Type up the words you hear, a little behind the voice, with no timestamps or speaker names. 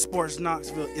Sports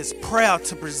Knoxville is proud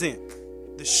to present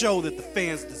the show that the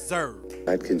fans deserve.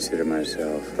 I'd consider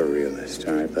myself a realist,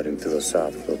 all right, but in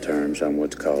philosophical terms, I'm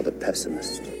what's called a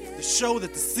pessimist. The show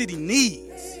that the city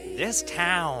needs. This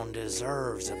town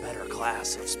deserves a better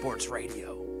class of sports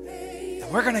radio,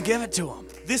 and we're gonna give it to them.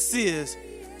 This is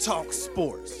Talk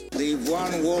Sports. Leave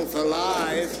one wolf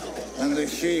alive, and the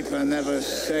sheep are never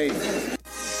safe.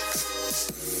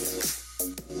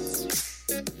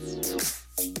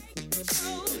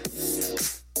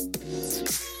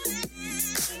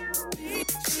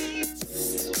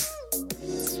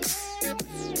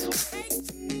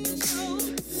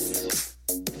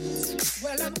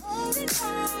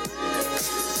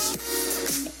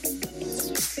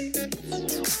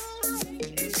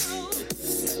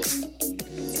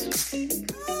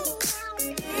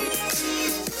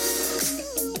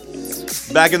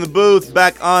 Back in the booth,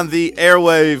 back on the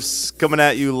airwaves, coming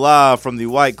at you live from the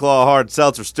White Claw Hard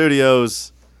Seltzer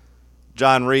Studios.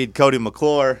 John Reed, Cody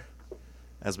McClure,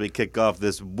 as we kick off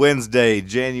this Wednesday,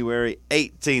 January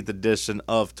 18th edition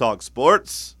of Talk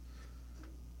Sports.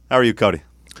 How are you, Cody?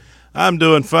 I'm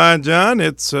doing fine, John.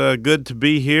 It's good to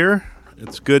be here.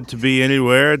 It's good to be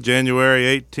anywhere. January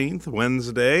 18th,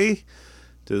 Wednesday.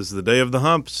 'Tis the day of the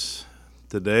humps.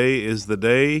 Today is the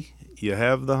day you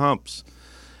have the humps.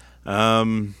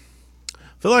 Feel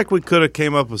like we could have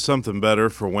came up with something better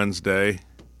for Wednesday.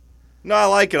 No, I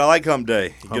like it. I like hump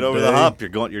day. You get over the day. hump,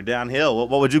 you're downhill.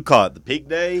 What would you call it? The peak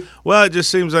day? Well, it just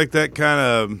seems like that kind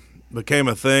of became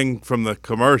a thing from the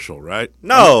commercial, right?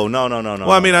 No.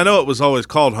 Well, I mean, I know it was always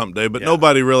called Hump Day, but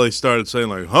nobody really started saying,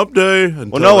 like, Hump Day.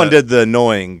 Well, no one did the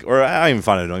annoying, or I don't even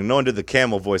find it annoying. No one did the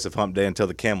camel voice of Hump Day until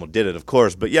the camel did it, of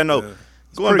course. But,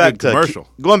 going back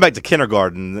to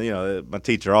kindergarten, my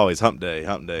teacher always Hump Day.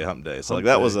 So,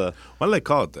 that was a – why do they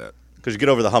call it that? Because you get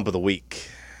over the hump of the week.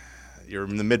 You're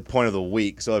in the midpoint of the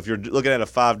week. So if you're looking at a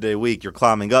 5-day week, you're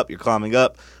climbing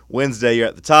up. Wednesday, you're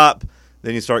at the top.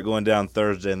 Then you start going down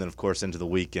Thursday, and then, of course, into the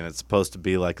weekend. It's supposed to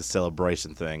be like a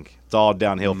celebration thing. It's all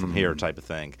downhill from here type of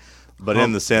thing. But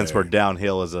in the sense where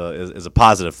downhill is a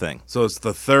positive thing. So it's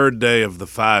the third day of the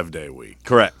 5-day week.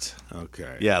 Correct.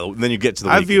 Okay. Yeah, then you get to the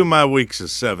weekend. I view my weeks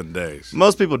as 7 days.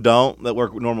 Most people don't that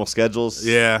work with normal schedules.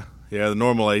 Yeah, the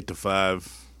normal 8 to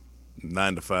 5,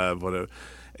 9 to 5, whatever.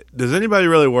 Does anybody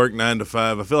really work 9 to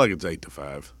 5? I feel like it's 8 to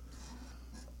 5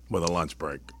 with a lunch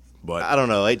break. But I don't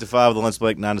know, 8 to 5 with a lunch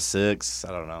break, 9 to 6.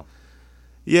 I don't know.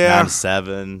 Yeah. 9 to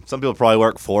 7. Some people probably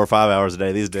work 4 or 5 hours a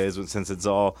day these days since it's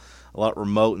all a lot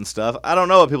remote and stuff. I don't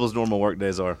know what people's normal work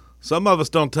days are. Some of us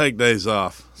don't take days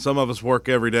off. Some of us work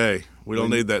every day. We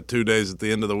don't need that 2 days at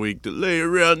the end of the week to lay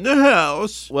around the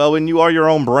house. Well, when you are your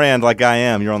own brand like I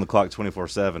am, you're on the clock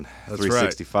 24/7, That's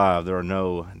 365. Right. There are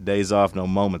no days off, no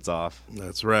moments off.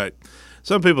 That's right.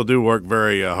 Some people do work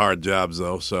very hard jobs,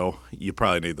 though, so you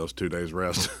probably need those 2 days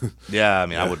rest. Yeah, I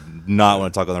mean, I would not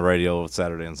want to talk on the radio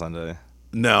Saturday and Sunday.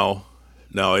 No,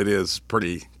 it is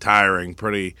pretty tiring,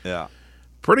 pretty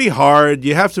hard.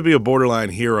 You have to be a borderline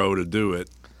hero to do it.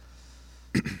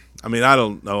 I mean, I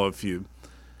don't know if you...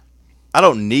 I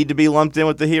don't need to be lumped in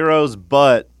with the heroes,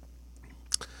 but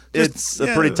it's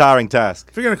a pretty tiring task.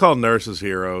 If you're going to call nurses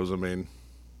heroes, I mean...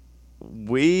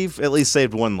 We've at least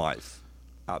saved one life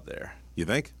out there. You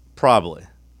think? Probably.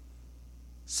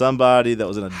 Somebody that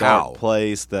was in a dark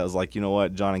place that was like, you know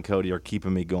what, John and Cody are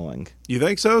keeping me going. You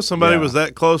think so? Somebody was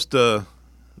that close to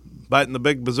biting the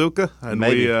big bazooka, and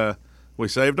Maybe. we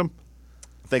saved them?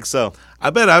 I think so. I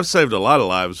bet I've saved a lot of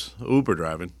lives Uber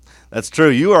driving. That's true.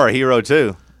 You are a hero,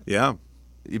 too. Yeah.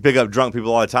 You pick up drunk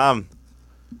people all the time.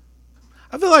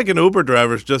 I feel like an Uber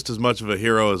driver is just as much of a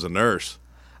hero as a nurse.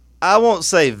 I won't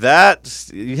say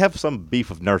that. You have some beef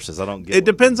with nurses. I don't get it.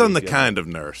 Depends on the kind of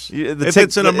nurse. If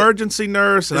it's an emergency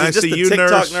nurse, an ICU nurse. Is it just the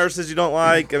TikTok nurses you don't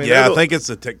like? I mean, I think it's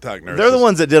the TikTok nurses. They're the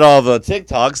ones that did all the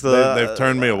TikToks. They've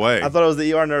turned me away. I thought it was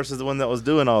the ER nurses, the one that was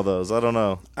doing all those. I don't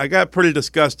know. I got pretty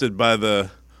disgusted by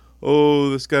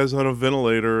this guy's on a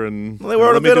ventilator, and they were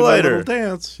on a ventilator. Little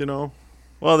dance,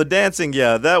 Well, the dancing,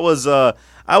 that was.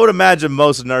 I would imagine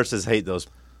most nurses hate those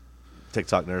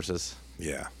TikTok nurses.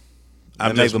 Yeah.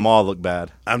 They make them all look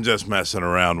bad. I'm just messing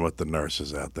around with the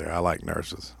nurses out there. I like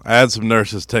nurses. I had some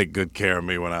nurses take good care of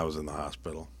me when I was in the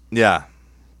hospital. Yeah.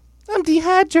 I'm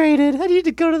dehydrated. I need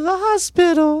to go to the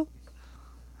hospital.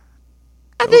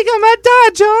 I think I might die,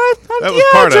 John. I'm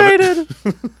dehydrated.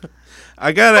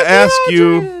 I got to ask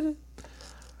you.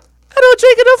 I don't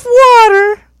drink enough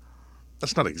water.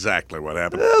 That's not exactly what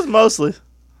happened. It was mostly.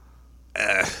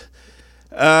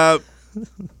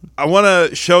 I want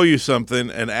to show you something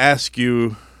and ask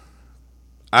you.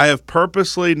 I have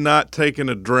purposely not taken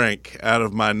a drink out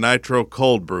of my Nitro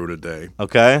Cold Brew today.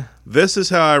 Okay. This is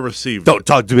how I received Don't it.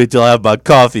 talk to me till I have my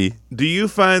coffee. Do you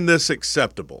find this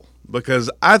acceptable?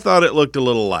 Because I thought it looked a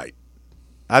little light.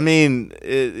 I mean,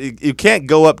 you can't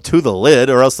go up to the lid,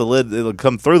 or else it'll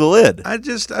come through the lid. I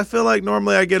feel like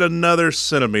normally I get another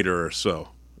centimeter or so.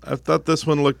 I thought this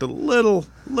one looked a little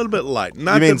bit light.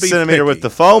 Not You mean to be centimeter picky. with the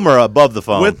foam or above the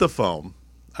foam? With the foam.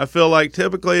 I feel like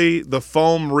typically the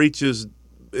foam reaches.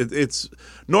 It's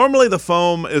normally the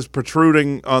foam is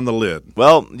protruding on the lid.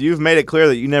 Well, you've made it clear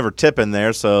that you never tip in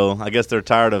there, so I guess they're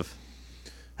tired of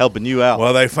helping you out.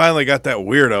 Well, they finally got that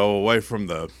weirdo away from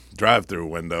the drive-through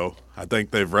window. I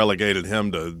think they've relegated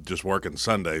him to just working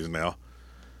Sundays now.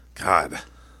 God,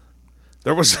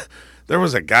 there was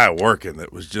a guy working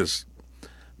that was just.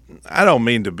 I don't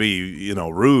mean to be,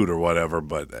 rude or whatever,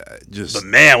 but just. But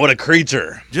man, what a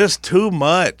creature! Just too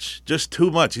much. Just too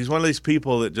much. He's one of these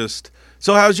people that just.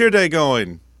 So how's your day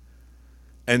going?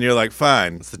 And you're like,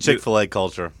 fine. It's the Chick-fil-A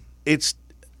culture.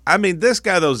 This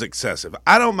guy, though, is excessive.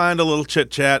 I don't mind a little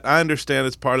chit-chat. I understand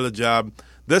it's part of the job.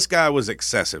 This guy was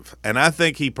excessive, and I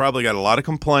think he probably got a lot of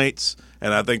complaints,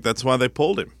 and I think that's why they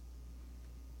pulled him.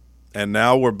 And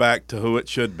now we're back to who it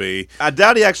should be. I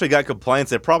doubt he actually got complaints.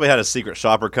 They probably had a secret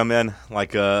shopper come in,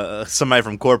 like somebody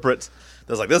from corporate.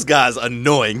 That's like, this guy's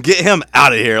annoying. Get him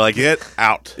out of here. Like, Get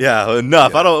out. yeah,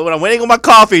 enough. Yeah. When I'm waiting on my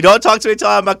coffee, don't talk to me until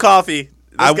I have my coffee.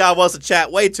 This guy wants to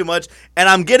chat way too much, and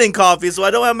I'm getting coffee, so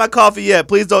I don't have my coffee yet.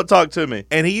 Please don't talk to me.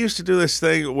 And he used to do this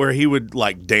thing where he would,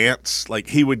 dance. Like,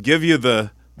 he would give you the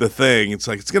thing. It's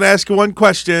like, it's going to ask you one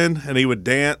question, and he would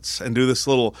dance and do this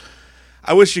little –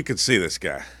 I wish you could see this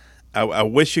guy. I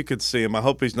wish you could see him. I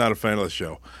hope he's not a fan of the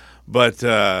show. But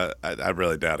I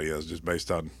really doubt he is, just based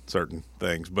on certain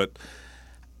things. But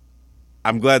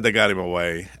I'm glad they got him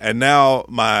away. And now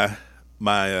my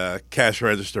cash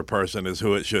register person is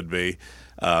who it should be,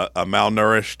 a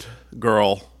malnourished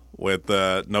girl with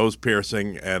nose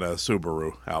piercing and a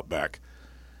Subaru Outback.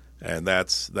 And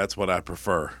that's what I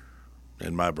prefer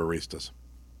in my baristas.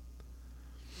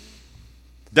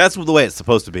 That's the way it's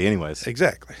supposed to be anyways.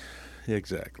 Exactly.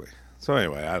 So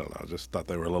anyway, I don't know. Just thought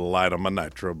they were a little light on my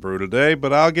Nitro Brew today,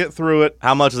 but I'll get through it.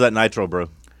 How much is that Nitro Brew?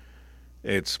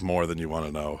 It's more than you want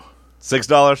to know.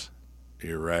 $6?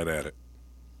 You're right at it.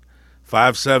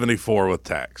 $5.74 with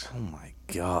tax. Oh, my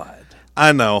God.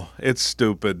 I know. It's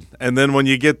stupid. And then when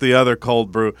you get the other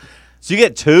cold brew, So you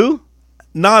get two?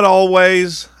 not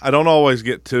always. I don't always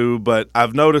get two, but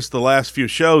I've noticed the last few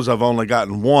shows I've only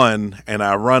gotten one, and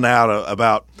I run out of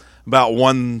about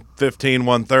 1:15,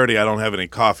 1:30. I don't have any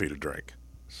coffee to drink.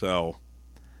 So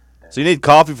So you need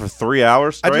coffee for 3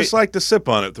 hours straight? I just like to sip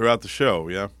on it throughout the show,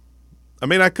 yeah. I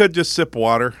mean, I could just sip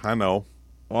water. I know.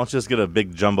 Why don't you just get a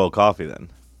big jumbo coffee then?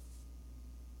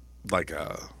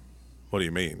 What do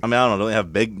you mean? I mean, I don't know.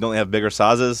 Don't they have bigger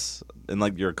sizes in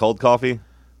like your cold coffee?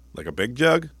 Like a big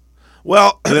jug?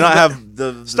 Well, Do they not have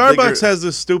the Starbucks bigger- has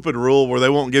this stupid rule where they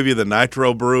won't give you the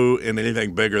Nitro Brew in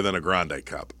anything bigger than a grande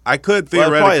cup. I could Well, that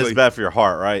probably theoretically. is bad for your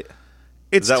heart, right?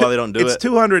 It's Is that why they don't do It's it?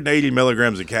 280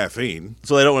 milligrams of caffeine.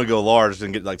 So they don't want to go large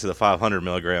and get like to the 500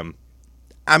 milligram.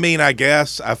 I mean, I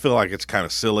guess I feel like it's kind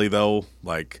of silly though.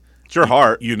 Like It's your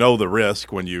heart. you know the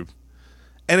risk when you,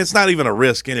 and it's not even a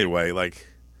risk anyway. Like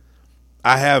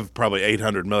I have probably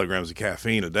 800 milligrams of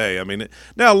caffeine a day. I mean,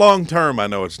 now long term, I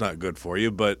know it's not good for you,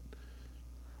 but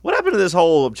What happened to this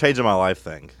whole changing my life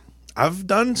thing? I've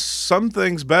done some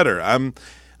things better. I'm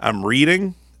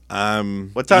reading.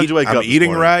 What time did you wake I'm up this eating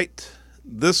morning? right.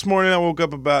 This morning I woke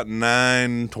up about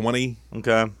 9:20.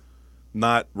 Okay.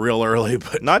 Not real early,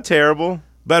 but Not terrible.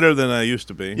 better than I used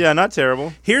to be. Yeah, not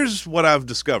terrible. Here's what I've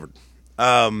discovered.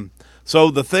 So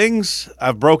the things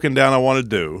I've broken down I want to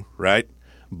do, right?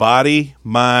 Body,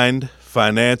 mind,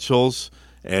 financials,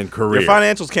 and career. Your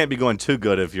financials can't be going too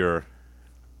good if you're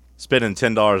spending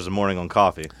 $10 a morning on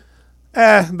coffee.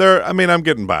 I'm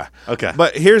getting by. Okay.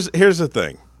 But here's the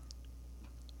thing.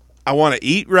 I want to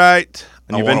eat right.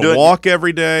 And I you've been want to doing- walk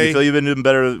every day. You feel you've been doing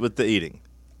better with the eating.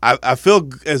 I feel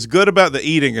as good about the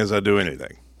eating as I do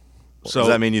anything. So Does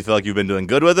that mean you feel like you've been doing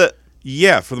good with it?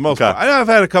 yeah, for the most Okay. part. I've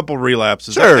had a couple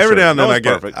relapses. Sure, every sure. now and No then one's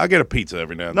perfect. I get a pizza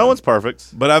every now and No then. one's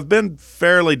perfect. But I've been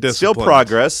fairly Still disciplined.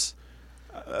 progress.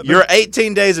 Your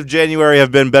 18 days of January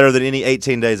have been better than any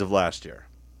 18 days of last year.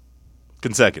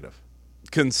 Consecutive.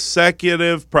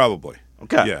 Consecutive, probably.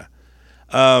 Okay. Yeah.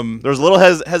 There's a little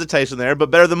hesitation there, but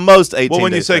better than most 18 Well,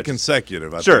 when you say stretches.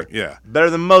 consecutive, I Sure. think, yeah. Better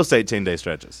than most 18-day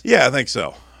stretches. Yeah, I think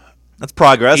so. That's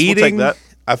progress. Eating, We'll take that.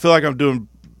 I feel like I'm doing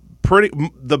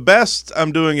the best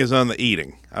I'm doing is on the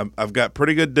eating. I've got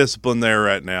pretty good discipline there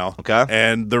right now. Okay.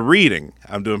 And the reading,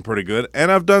 I'm doing pretty good. And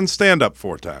I've done stand-up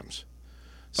 4 times.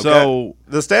 So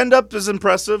the stand-up is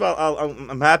impressive.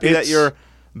 I'm happy that It's- you're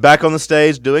back on the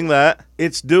stage doing that.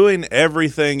 it's doing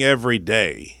everything every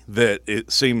day that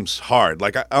it seems hard.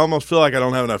 Like I almost feel like I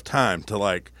don't have enough time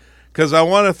to because I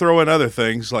want to throw in other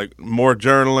things like more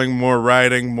journaling, more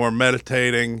writing, more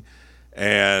meditating,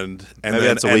 and Maybe then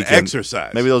that's a and weekend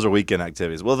exercise. Maybe those are weekend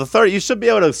activities. Well, you should be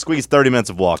able to squeeze 30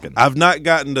 minutes of walking. I've not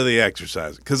gotten to the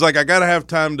exercise because I got to have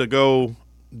time to go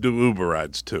do Uber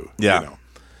rides too. Yeah.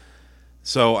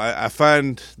 So I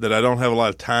find that I don't have a lot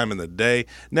of time in the day.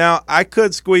 Now, I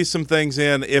could squeeze some things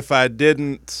in if I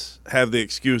didn't have the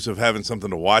excuse of having something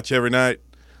to watch every night.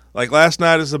 Like last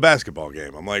night is a basketball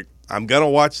game. I'm like, I'm going to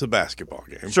watch the basketball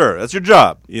game. Sure, that's your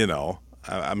job.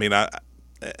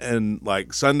 And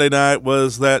like Sunday night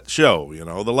was that show,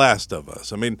 The Last of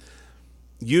Us. I mean,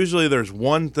 usually there's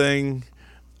one thing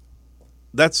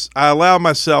I allow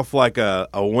myself like a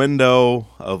window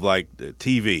of like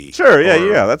TV. Sure,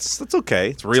 yeah, that's okay.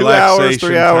 It's relaxation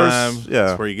 2 hours, 3 hours. time. Yeah,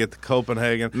 That's where you get to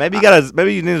Copenhagen. maybe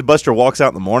you need to bust your walks out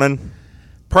in the morning.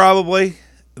 Probably.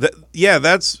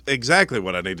 That's exactly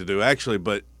what I need to do, actually.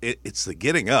 But it's the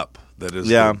getting up that is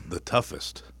the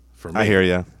toughest for me. I hear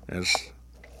you. It's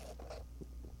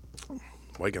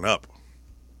waking up.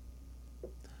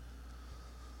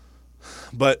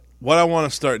 But what I want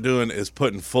to start doing is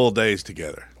putting full days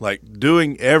together. Like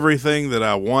doing everything that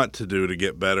I want to do to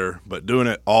get better, but doing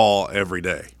it all every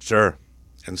day. Sure.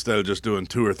 Instead of just doing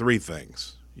 2 or 3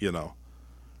 things, I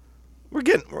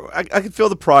can feel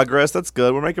the progress. That's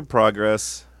good. We're making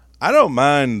progress. I don't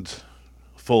mind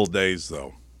full days,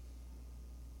 though,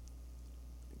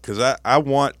 because I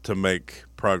want to make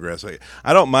progress.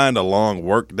 I don't mind a long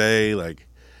work day. Like,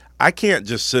 I can't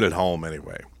just sit at home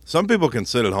anyway. Some people can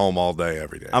sit at home all day,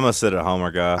 every day. I'm a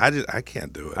sit-at-homer guy. I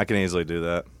can't do it. I can easily do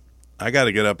that. I got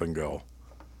to get up and go.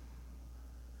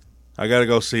 I got to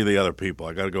go see the other people.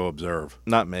 I got to go observe.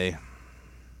 Not me.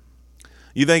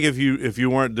 You think if you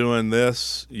weren't doing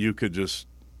this, you could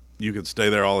stay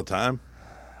there all the time?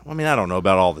 I mean, I don't know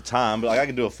about all the time, but I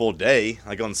can do a full day.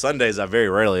 Like on Sundays, I very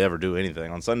rarely ever do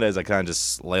anything. On Sundays, I kind of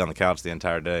just lay on the couch the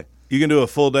entire day. You can do a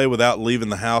full day without leaving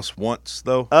the house once,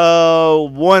 though?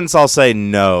 Once I'll say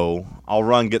no. I'll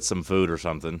run get some food or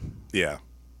something. Yeah.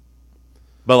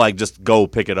 But just go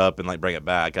pick it up and bring it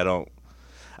back. I don't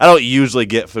usually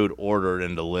get food ordered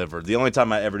and delivered. The only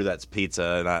time I ever do that's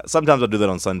pizza, and sometimes I'll do that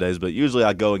on Sundays, but usually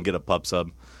I go and get a pub sub.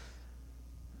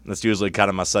 That's usually kind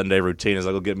of my Sunday routine is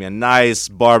I go get me a nice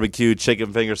barbecue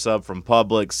chicken finger sub from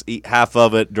Publix, eat half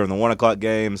of it during the 1 o'clock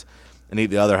games, and eat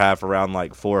the other half around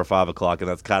 4 or 5 o'clock, and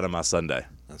that's kind of my Sunday.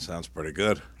 That sounds pretty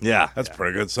good. Yeah. That's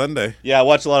pretty good Sunday. Yeah, I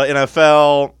watch a lot of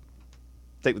NFL,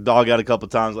 take the dog out a couple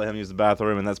of times, let him use the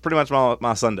bathroom, and that's pretty much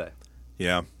my Sunday.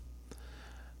 Yeah.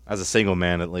 As a single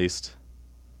man, at least.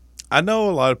 I know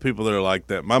a lot of people that are like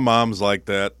that. My mom's like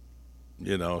that.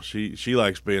 She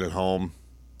likes being at home.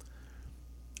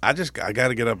 I got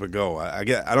to get up and go. I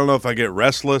don't know if I get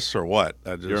restless or what.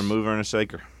 You're a mover and a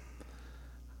shaker.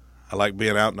 I like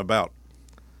being out and about,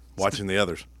 watching the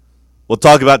others. We'll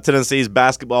talk about Tennessee's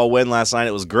basketball win last night.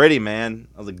 It was gritty, man.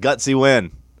 It was a gutsy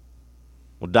win.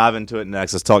 We'll dive into it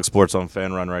next. Let's talk sports on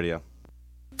Fan Run Radio.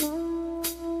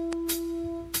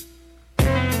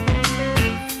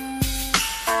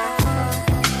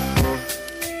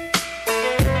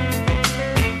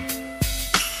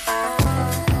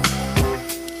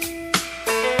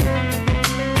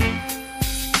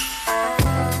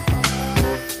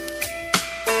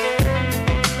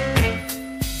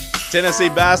 Tennessee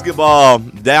basketball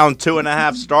down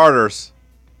 2.5 starters.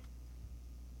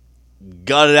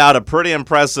 Gutted out a pretty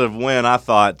impressive win, I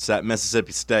thought, at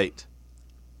Mississippi State.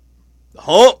 The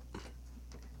Hump,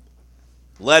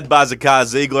 led by Zakai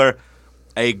Ziegler,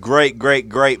 a great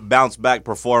bounce-back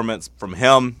performance from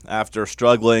him after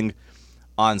struggling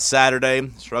on Saturday,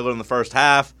 struggled in the first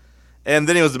half, and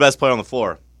then he was the best player on the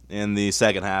floor in the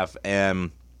second half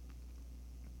and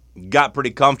got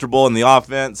pretty comfortable in the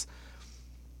offense.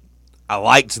 I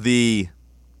liked the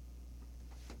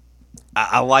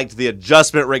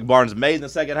adjustment Rick Barnes made in the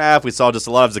second half. We saw just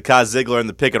a lot of Zakai Ziegler in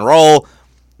the pick and roll.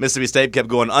 Mississippi State kept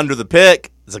going under the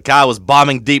pick. Zakai was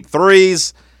bombing deep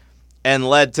threes and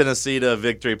led Tennessee to a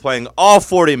victory, playing all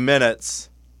 40 minutes.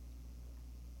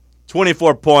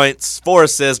 24 points, 4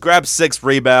 assists, grabbed 6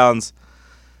 rebounds,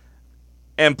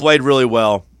 and played really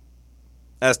well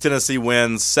as Tennessee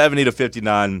wins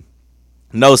 70-59.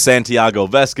 No Santiago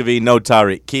Vescovi, no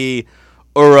Tyreek Key.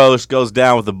 Uros goes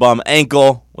down with a bum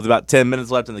ankle with about 10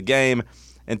 minutes left in the game,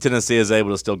 and Tennessee is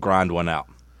able to still grind one out.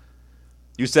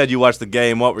 You said you watched the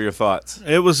game. What were your thoughts?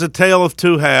 It was a tale of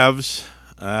two halves.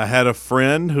 I had a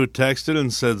friend who texted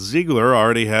and said Ziegler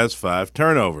already has 5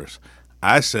 turnovers.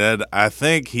 I said, I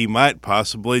think he might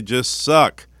possibly just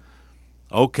suck.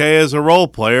 Okay as a role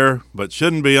player, but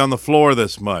shouldn't be on the floor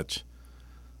this much.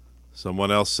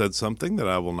 Someone else said something that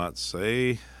I will not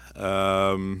say.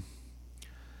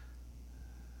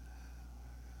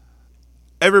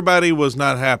 Everybody was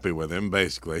not happy with him,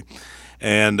 basically.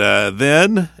 And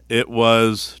then it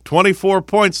was 24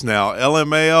 points now,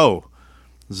 LMAO.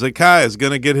 Zakai is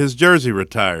going to get his jersey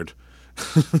retired.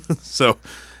 So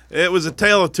it was a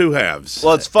tale of two halves.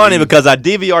 Well, it's funny because I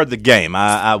DVR'd the game.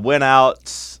 I went out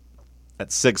at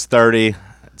 6:30.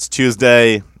 It's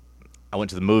Tuesday. I went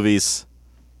to the movies.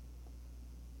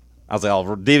 I was like, I'll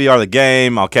DVR the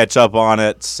game, I'll catch up on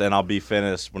it, and I'll be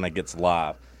finished when it gets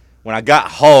live. When I got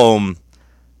home,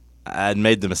 I had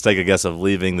made the mistake, I guess, of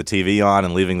leaving the TV on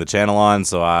and leaving the channel on,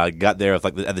 so I got there at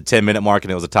the 10-minute mark,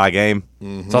 and it was a tie game.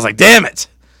 Mm-hmm. So I was like, damn it!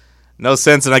 No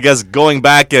sense in, I guess, going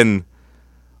back and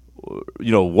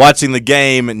watching the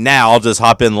game now. I'll just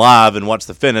hop in live and watch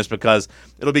the finish because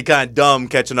it'll be kind of dumb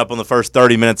catching up on the first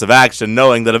 30 minutes of action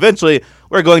knowing that eventually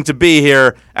we're going to be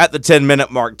here at the 10-minute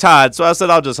mark tied. So I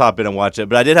said I'll just hop in and watch it.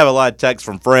 But I did have a lot of texts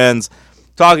from friends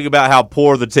talking about how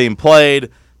poor the team played,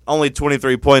 only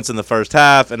 23 points in the first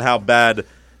half, and how bad,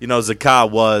 Zakai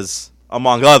was,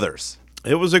 among others.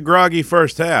 It was a groggy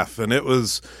first half, and it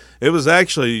was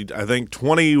actually, I think,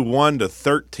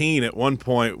 21-13 at one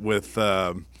point with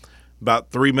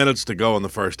about 3 minutes to go in the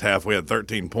first half. We had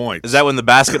 13 points. Is that when the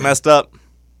basket messed up?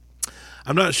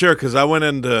 I'm not sure because I went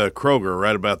into Kroger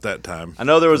right about that time. I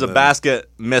know there was a basket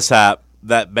mishap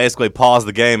that basically paused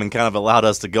the game and kind of allowed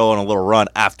us to go on a little run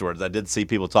afterwards. I did see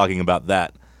people talking about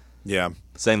that. Yeah.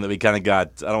 Saying that we kind of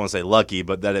got, I don't want to say lucky,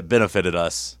 but that it benefited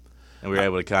us and we were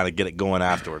able to kind of get it going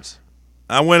afterwards.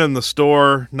 I went in the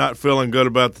store not feeling good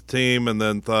about the team and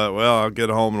then thought, well, I'll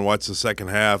get home and watch the second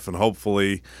half and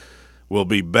hopefully we'll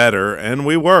be better. And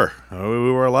we were. We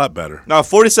were a lot better. Now,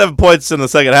 47 points in the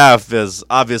second half is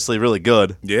obviously really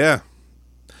good. Yeah.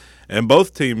 And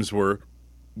both teams were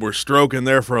stroking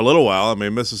there for a little while. I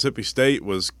mean, Mississippi State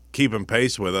was keeping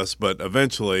pace with us, but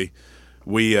eventually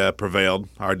we prevailed.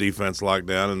 Our defense locked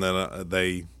down, and then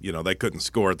they couldn't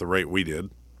score at the rate we did.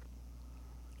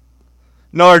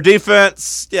 No, our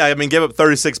defense, gave up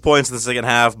 36 points in the second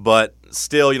half, but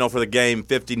still, for the game,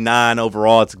 59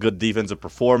 overall. It's a good defensive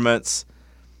performance.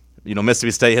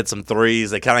 Mississippi State hit some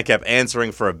threes. They kind of kept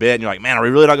answering for a bit, and you're like, man, are we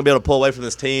really not going to be able to pull away from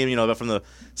this team? But from the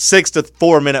 6 to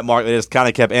 4 minute mark, they just kind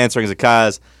of kept answering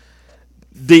Zakai's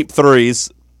deep threes,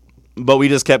 but we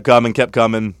just kept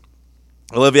coming.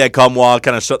 Olivier Comwa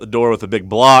kind of shut the door with a big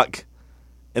block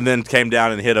and then came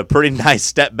down and hit a pretty nice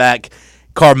step back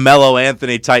Carmelo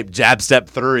Anthony type jab step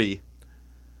three.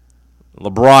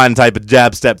 LeBron type of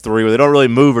jab step three where they don't really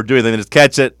move or do anything. They just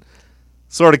catch it,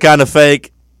 sort of kind of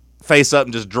fake, face up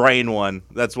and just drain one.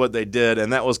 That's what they did,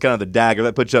 and that was kind of the dagger.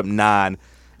 That puts you up 9.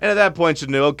 And at that point you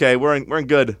knew, okay, we're in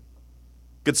good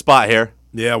spot here.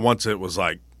 Yeah, once it was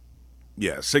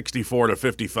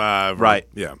 64-55. Right.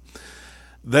 Yeah.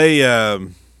 They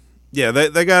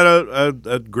got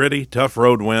a gritty, tough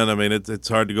road win. I mean, it's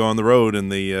hard to go on the road in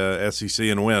the SEC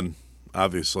and win,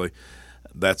 obviously.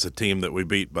 That's a team that we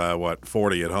beat by,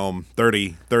 40 at home,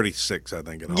 36, I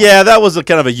think, at home. Yeah, that was a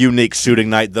kind of a unique shooting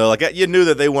night, though. You knew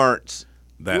that they weren't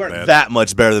that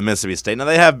much better than Mississippi State. Now,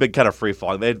 they have been kind of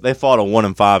free-falling. They fought a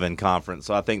 1-5 in conference,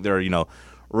 so I think they're,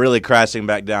 really crashing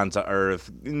back down to earth.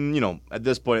 At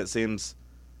this point, it seems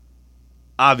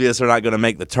obvious they're not going to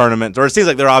make the tournament, or it seems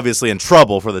like they're obviously in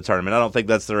trouble for the tournament. I don't think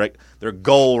that's their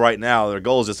goal right now. Their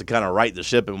goal is just to kind of right the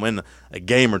ship and win a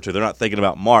game or two. They're not thinking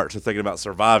about March. They're thinking about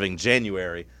surviving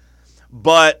January.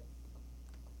 But,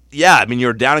 yeah,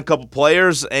 you're down a couple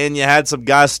players, and you had some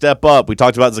guys step up. We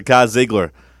talked about Zakai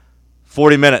Ziegler,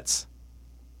 40 minutes.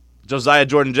 Josiah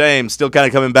Jordan-James still kind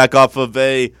of coming back off of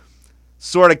a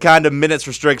sort of kind of minutes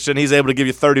restriction. He's able to give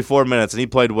you 34 minutes, and he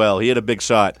played well. He hit a big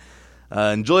shot.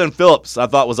 And Julian Phillips, I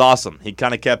thought, was awesome. He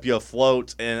kind of kept you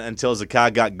afloat until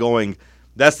Zakai got going.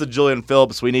 That's the Julian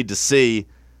Phillips we need to see.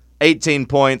 18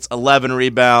 points, 11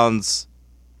 rebounds,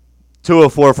 2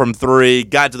 of 4 from 3,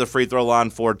 got to the free throw line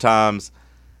 4 times,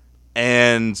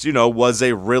 and, was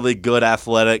a really good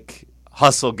athletic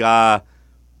hustle guy,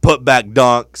 put back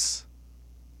dunks,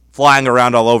 flying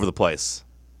around all over the place.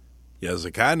 Yeah,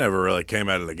 Zakai never really came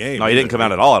out of the game. No, he didn't come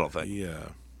out at all, I don't think. Yeah.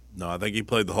 No, I think he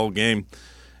played the whole game.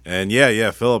 And,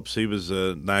 yeah, Phillips, he was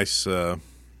a nice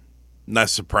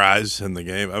surprise in the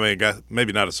game.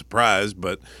 Maybe not a surprise,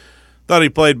 but thought he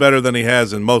played better than he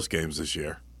has in most games this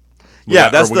year. We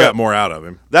got more out of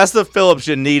him. That's the Phillips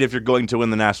you need if you're going to win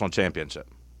the national championship.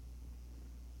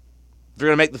 If you're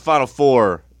going to make the Final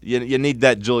Four, you need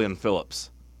that Julian Phillips.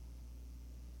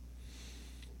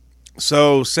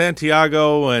 So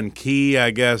Santiago and Key,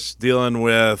 I guess, dealing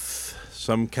with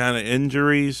some kind of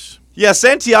injuries. Yeah,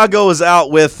 Santiago is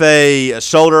out with a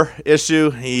shoulder issue.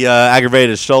 He aggravated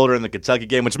his shoulder in the Kentucky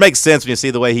game, which makes sense when you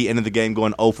see the way he ended the game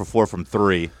going 0 for 4 from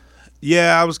 3.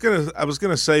 Yeah, I was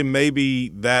gonna say maybe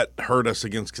that hurt us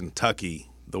against Kentucky.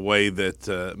 The way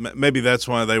that maybe that's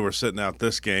why they were sitting out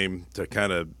this game to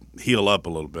kind of heal up a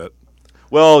little bit.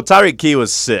 Well, Tyreek Key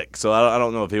was sick, so I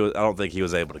don't know if he was. I don't think he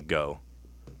was able to go.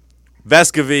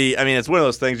 Vescovy, I mean, it's one of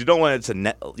those things you don't want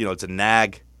it to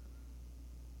nag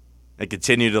and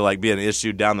continue to like be an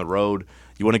issue down the road.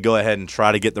 You want to go ahead and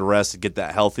try to get the rest and get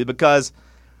that healthy because,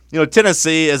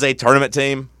 Tennessee is a tournament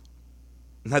team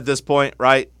at this point,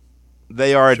 right?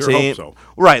 They are a team, hope so.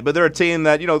 Right? But they're a team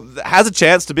that has a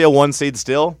chance to be a 1 seed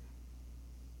still,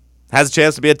 has a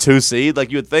chance to be a 2 seed.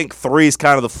 Like you would think 3 is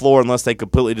kind of the floor unless they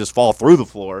completely just fall through the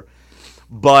floor,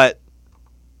 but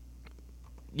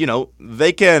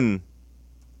they can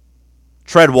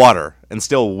tread water and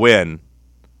still win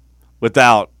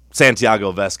without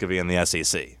Santiago Vescovy in the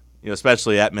SEC,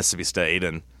 especially at Mississippi State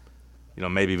and,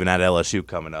 maybe even at LSU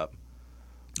coming up.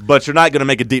 But you're not going to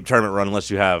make a deep tournament run unless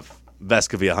you have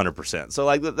Vescovy 100%.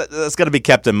 So, that's got to be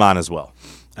kept in mind as well.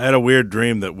 I had a weird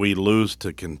dream that we lose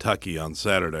to Kentucky on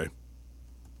Saturday.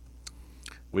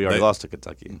 We already lost to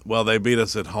Kentucky. Well, they beat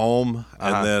us at home,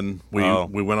 and then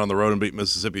we went on the road and beat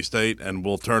Mississippi State, and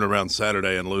we'll turn around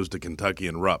Saturday and lose to Kentucky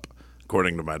and Rupp,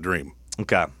 according to my dream.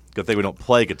 Okay. Good thing we don't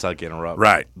play Kentucky in a row.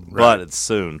 Right. But it's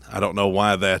soon. I don't know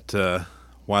why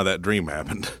that dream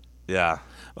happened. Yeah.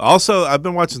 Also, I've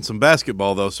been watching some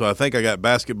basketball, though, so I think I got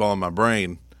basketball in my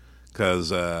brain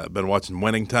because I've been watching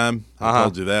Winning Time. I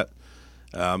told you that.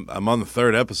 I'm on the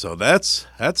 3rd episode. That's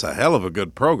a hell of a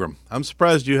good program. I'm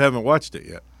surprised you haven't watched it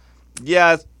yet.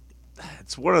 Yeah,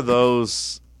 it's one of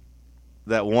those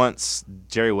that once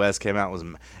Jerry West came out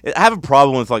I have a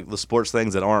problem with the sports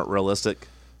things that aren't realistic.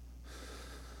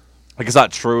 It's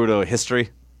not true to history.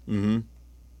 Mm-hmm.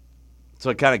 So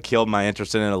it kind of killed my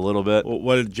interest in it a little bit. Well,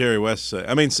 what did Jerry West say?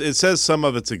 I mean, it says some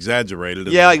of it's exaggerated.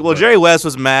 Yeah, Jerry West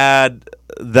was mad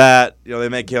that they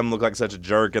make him look like such a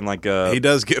jerk and he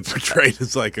does get portrayed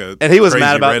as like a and he was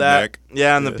mad about redneck. that.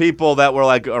 Yeah, and the people that were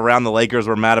around the Lakers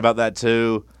were mad about that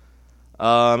too.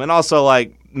 And also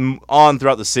on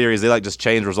throughout the series, they just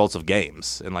change results of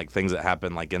games and things that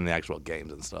happen in the actual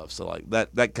games and stuff. So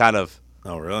that kind of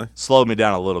slowed me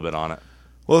down a little bit on it.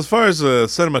 Well, as far as the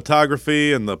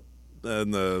cinematography and the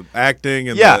acting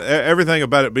and everything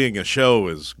about it being a show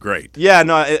is great. Yeah,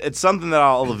 no, it's something that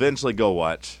I'll eventually go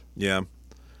watch. Yeah,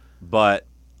 but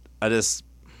I haven't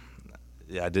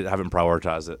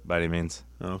prioritized it by any means.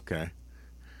 Okay.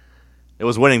 It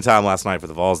was Winning Time last night for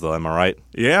the Vols, though. Am I right?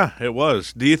 Yeah, it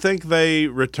was. Do you think they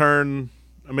return?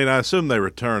 I mean, I assume they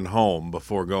return home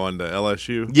before going to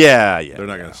LSU. Yeah. They're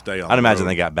not going to stay on. I'd imagine road.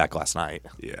 they got back last night.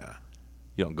 Yeah.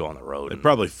 You don't go on the road. They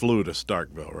probably flew to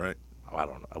Starkville, right? I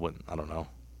don't know. I don't know.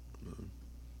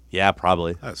 Yeah,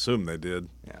 probably. I assume they did.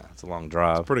 Yeah, it's a long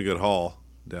drive. It's a pretty good haul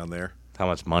down there. How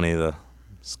much money the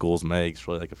schools make,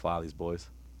 surely they could fly these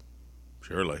boys.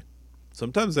 Surely.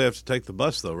 Sometimes they have to take the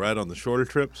bus, though, right, on the shorter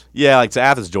trips? Yeah, to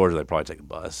Athens, Georgia, they probably take the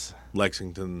bus.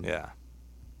 Lexington. Yeah.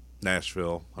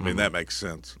 Nashville. I mean, that makes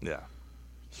sense. Yeah.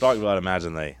 Starkville, I'd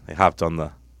imagine they hopped on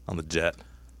the jet.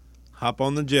 Hop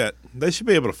on the jet. They should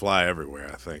be able to fly everywhere,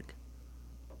 I think.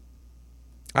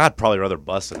 I'd probably rather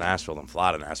bus to Nashville than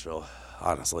fly to Nashville,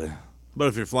 honestly. But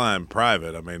if you're flying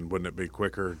private, I mean, wouldn't it be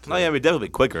quicker? Oh, yeah, it'd definitely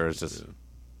be quicker. It's just,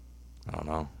 I don't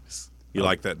know. You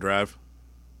like that drive?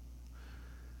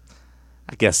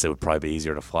 I guess it would probably be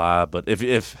easier to fly, but if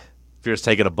you're just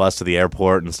taking a bus to the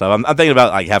airport and stuff, I'm thinking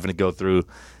about having to go through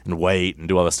and wait and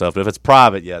do all this stuff. But if it's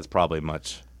private, yeah, it's probably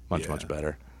much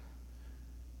better.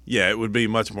 Yeah, it would be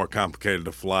much more complicated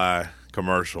to fly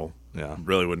commercial. Yeah,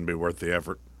 really wouldn't be worth the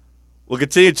effort. We'll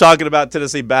continue talking about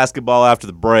Tennessee basketball after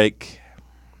the break.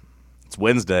 It's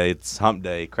Wednesday. It's hump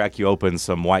day. Crack you open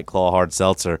some White Claw hard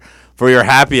seltzer for your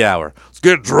happy hour. Let's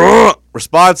get drunk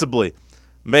responsibly.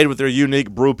 Made with their unique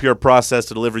Brew Pure process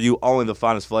to deliver you only the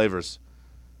finest flavors.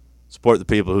 Support the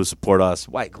people who support us.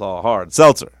 White Claw hard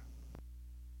seltzer.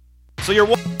 So you're...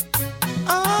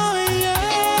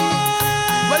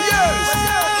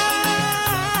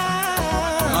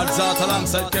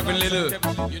 Alongside Kevin Little.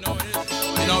 You know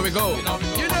we go.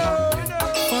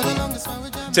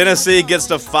 Tennessee gets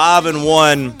to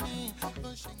 5-1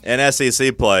 in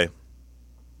SEC play.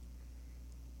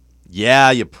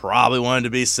 Yeah, you probably wanted to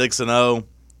be 6-0.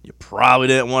 You probably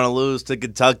didn't want to lose to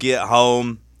Kentucky at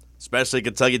home, especially a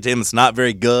Kentucky team that's not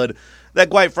very good. That,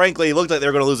 quite frankly, looked like they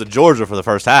were going to lose to Georgia for the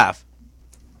first half.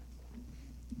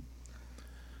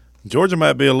 Georgia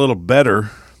might be a little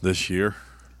better this year.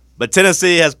 But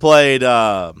Tennessee has played, played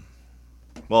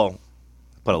a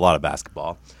lot of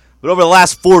basketball. But over the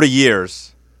last 40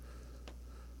 years,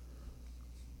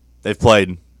 they've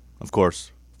played, of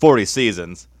course, 40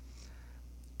 seasons.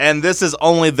 And this is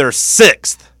only their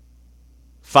 6th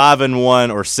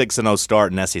 5-1 or 6-0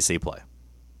 start in SEC play.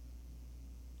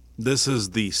 This is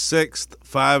the 6th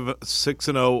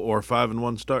 6-0 or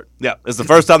 5-1 start? Yeah, it's the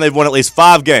first time they've won at least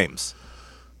 5 games.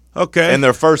 Okay. In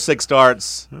their first 6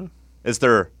 starts. It's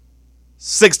their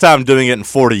 6th time doing it in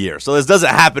 40 years. So this doesn't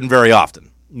happen very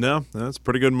often. No, that's a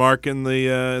pretty good mark in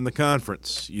the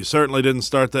conference. You certainly didn't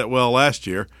start that well last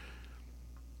year,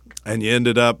 and you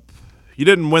ended up – you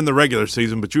didn't win the regular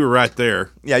season, but you were right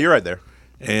there. Yeah, you're right there.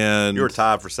 And you were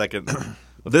tied for second.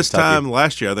 This time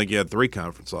last year, I think you had 3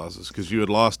 conference losses because you had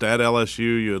lost at LSU,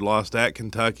 you had lost at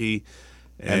Kentucky.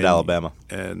 And Alabama.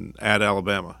 And at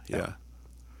Alabama, yeah.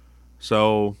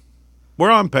 So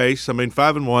we're on pace. I mean,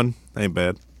 5-1 ain't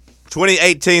bad.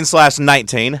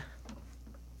 2018/19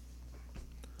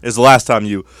 is the last time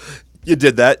you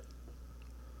did that.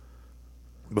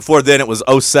 Before then, it was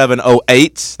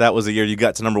 07-08. That was the year you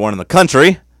got to number 1 in the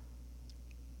country.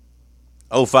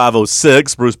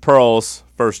 05-06, Bruce Pearl's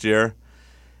first year.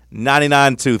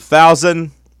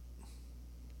 99-2000.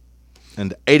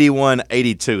 And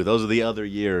 81-82. Those are the other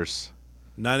years.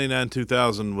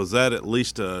 99-2000, was that at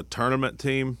least a tournament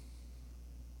team?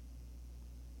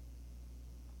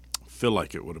 Feel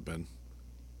like it would have been.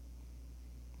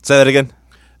 Say that again.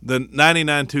 The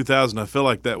 99-2000, I feel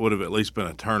like that would have at least been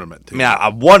a tournament team. I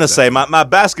want to say my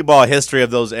basketball history of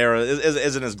those eras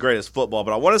isn't as great as football,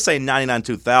 but I want to say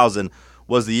 99-2000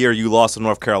 was the year you lost to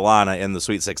North Carolina in the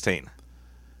Sweet 16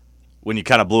 when you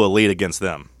kind of blew a lead against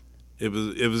them. It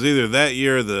was either that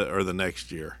year or the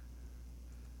next year.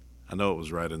 I know it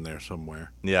was right in there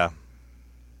somewhere. Yeah.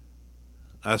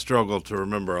 I struggle to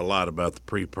remember a lot about the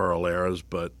pre-Pearl eras,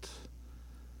 but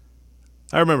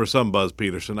I remember some Buzz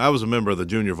Peterson. I was a member of the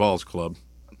Junior Vols Club.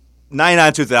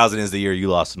 99-2000 is the year you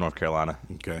lost to North Carolina.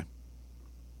 Okay.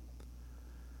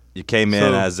 You came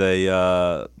in as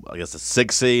a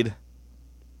 6 seed.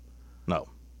 No. It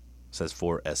says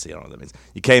 4 SC. I don't know what that means.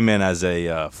 You came in as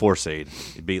a 4 seed.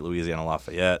 You beat Louisiana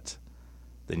Lafayette.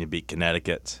 Then you beat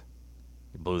Connecticut.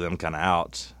 You blew them kind of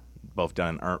out, both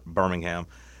down in Birmingham.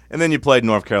 And then you played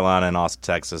North Carolina and Austin,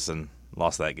 Texas, and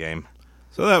lost that game.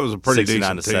 So that was a pretty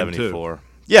decent 69-74. team, too.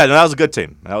 Yeah, no, that was a good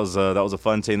team. That was a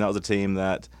fun team. That was a team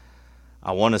that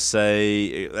I want to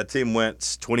say that team went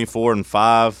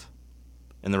 24-5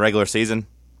 in the regular season,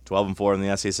 12-4 in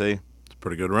the SEC. It's a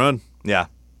pretty good run. Yeah.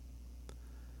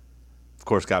 Of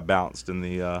course, got bounced in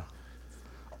the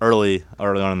early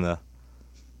on in the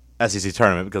SEC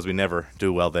tournament because we never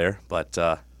do well there. But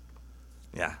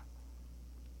yeah.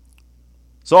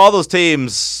 So all those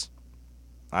teams,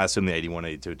 I assume the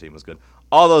 81-82 team was good.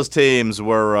 All those teams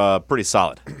were pretty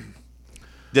solid.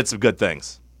 Did some good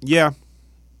things. Yeah.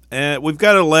 And we've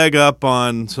got a leg up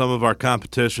on some of our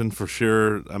competition for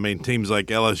sure. I mean, teams like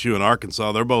LSU and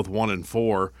Arkansas, they're both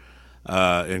 1-4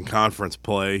 in conference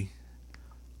play.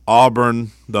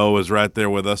 Auburn, though, is right there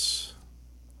with us.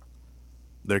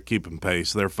 They're keeping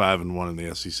pace. They're 5-1 in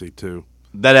the SEC too.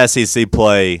 That SEC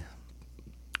play,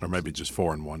 or maybe just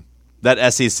 4-1.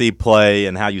 That SEC play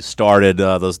and how you started,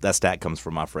 that stat comes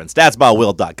from my friend.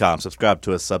 StatsbyWill.com. Subscribe to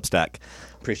his Substack.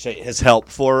 Appreciate his help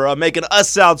for making us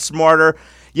sound smarter.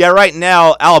 Yeah, right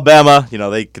now, Alabama,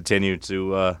 they continue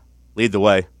to lead the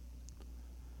way.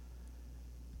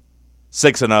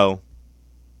 6-0.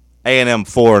 A&M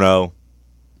 4-0. And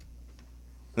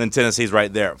then Tennessee's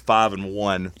right there at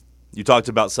 5-1. You talked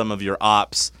about some of your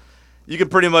ops. You can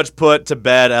pretty much put to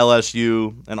bed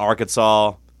LSU and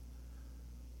Arkansas,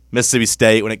 Mississippi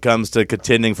State when it comes to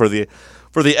contending for the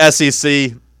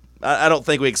SEC. I don't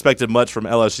think we expected much from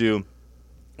LSU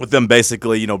with them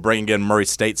basically, bringing in Murray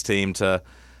State's team to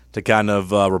kind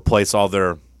of replace all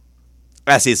their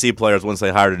SEC players once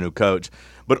they hired a new coach.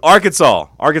 But Arkansas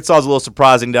is a little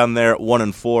surprising down there at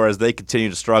 1-4 as they continue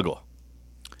to struggle.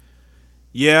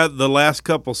 Yeah, the last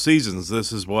couple seasons,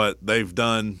 this is what they've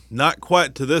done. Not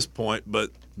quite to this point, but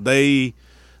the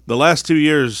last 2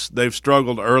 years they've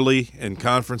struggled early in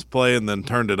conference play and then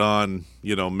turned it on,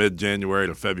 mid-January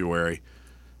to February,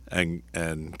 and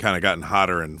kind of gotten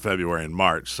hotter in February and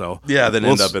March. So yeah, then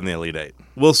end up in the Elite Eight.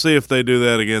 We'll see if they do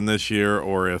that again this year,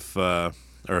 or if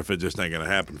it just ain't going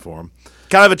to happen for them.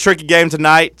 Kind of a tricky game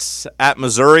tonight at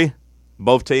Missouri.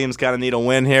 Both teams kind of need a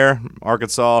win here.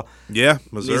 Arkansas, Missouri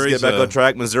needs to get back on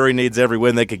track. Missouri needs every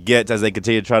win they could get as they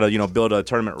continue to try to build a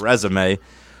tournament resume.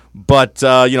 But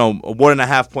a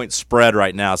 1.5 point spread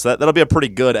right now, so that'll be a pretty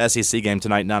good SEC game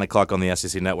tonight, 9 o'clock on the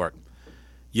SEC Network.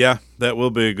 Yeah, that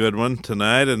will be a good one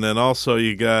tonight. And then also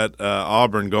you got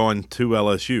Auburn going to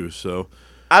LSU. So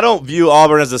I don't view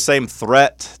Auburn as the same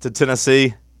threat to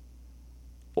Tennessee.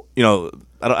 You know,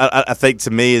 I think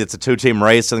to me it's a two-team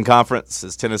race in the conference.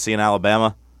 It's Tennessee and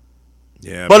Alabama.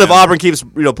 yeah, But man. if Auburn keeps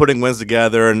putting wins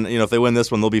together, and if they win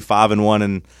this one, they'll be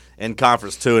 5-1 in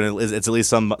conference too, and it's at least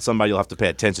somebody you'll have to pay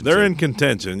attention to. They're in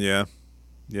contention, yeah.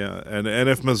 And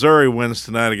if Missouri wins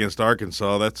tonight against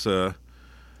Arkansas, that's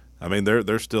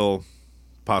they're still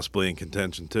possibly in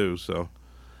contention too. So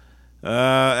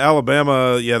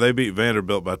Alabama, yeah, they beat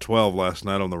Vanderbilt by 12 last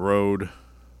night on the road.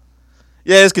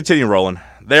 Yeah, let's continue rolling.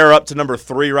 They're up to number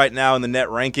 3 right now in the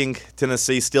net ranking.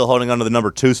 Tennessee still holding on to the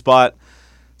number 2 spot.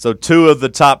 So 2 of the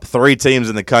top 3 teams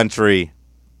in the country,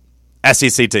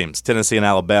 SEC teams, Tennessee and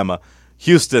Alabama.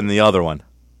 Houston, the other one,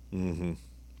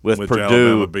 with Which Purdue.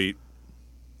 Alabama beat.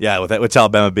 Yeah, which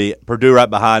Alabama beat. Purdue right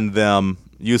behind them,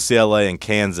 UCLA and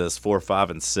Kansas, 4,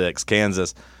 5, and 6.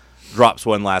 Kansas drops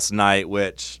one last night,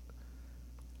 which,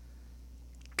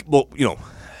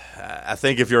 I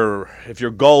think if your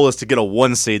goal is to get a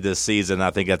 1 seed this season,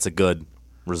 I think that's a good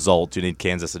result. You need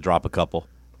Kansas to drop a couple.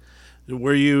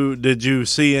 Did you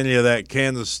see any of that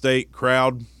Kansas State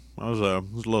crowd? I was a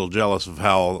little jealous of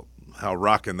how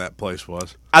rocking that place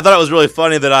was. I thought it was really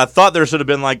funny that I thought there should have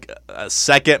been like a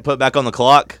second put back on the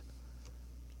clock,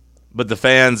 but the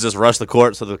fans just rushed the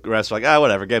court, so the refs were like,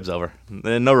 whatever, game's over.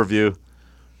 No review.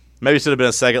 Maybe should have been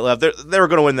a second left. They were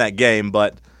going to win that game,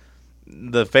 but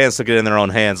the fans took it in their own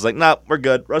hands. Like, nah, we're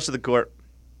good. Rush to the court.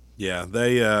 Yeah,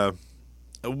 they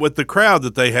with the crowd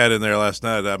that they had in there last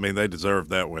night, I mean, they deserved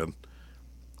that win.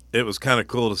 It was kind of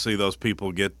cool to see those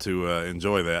people get to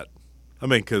enjoy that. I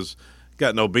mean, because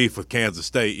got no beef with Kansas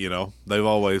State, They've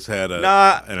always had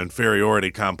an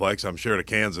inferiority complex, I'm sure, to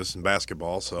Kansas in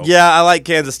basketball. So Yeah, I like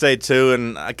Kansas State too,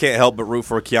 and I can't help but root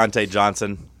for Keontae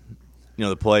Johnson,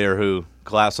 the player who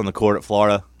collapsed on the court at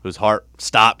Florida, whose heart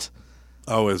stopped.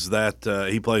 Oh, is that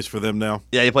he plays for them now?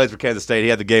 Yeah, he plays for Kansas State. He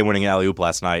had the game-winning alley-oop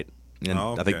last night, and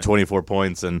I think 24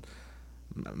 points and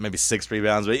maybe 6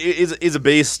 rebounds. But he's a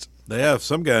beast. They have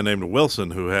some guy named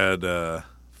Wilson who had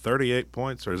 38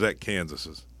 points, or is that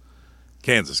Kansas's?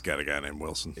 Kansas got a guy named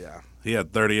Wilson. Yeah. He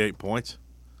had 38 points.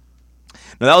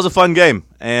 Now, that was a fun game,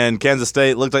 and Kansas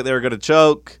State looked like they were going to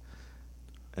choke,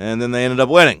 and then they ended up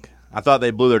winning. I thought they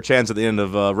blew their chance at the end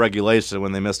of regulation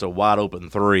when they missed a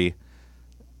wide-open 3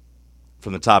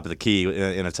 from the top of the key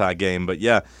in a tie game. But,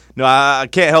 yeah, no, I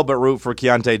can't help but root for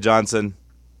Keontae Johnson.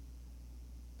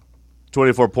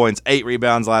 24 points, 8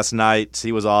 rebounds last night.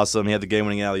 He was awesome. He had the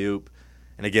game-winning alley-oop.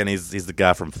 And, again, he's the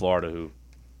guy from Florida who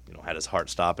had his heart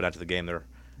stop. And after the game, they're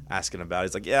asking about it.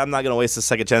 He's like, yeah, I'm not going to waste a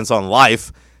second chance on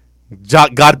life.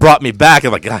 God brought me back.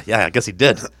 I'm like, yeah, I guess he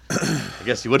did. I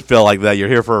guess you would feel like that. You're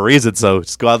here for a reason, so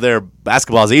just go out there.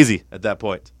 Basketball's easy at that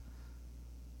point.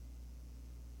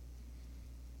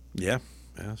 Yeah,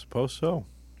 I suppose so.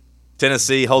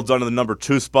 Tennessee holds on to the number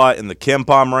 2 spot in the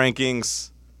KenPom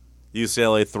rankings.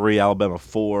 UCLA 3, Alabama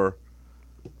 4.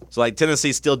 So,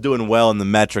 Tennessee's still doing well in the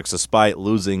metrics despite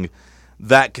losing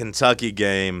that Kentucky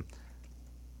game.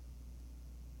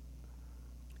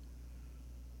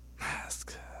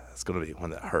 It's going to be one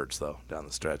that hurts, though, down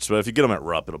the stretch. But if you get them at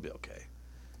Rupp, it'll be okay.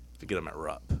 If you get them at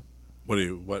Rupp. What?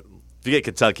 If you get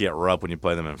Kentucky at Rupp when you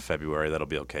play them in February, that'll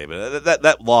be okay. But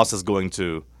that loss is going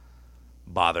to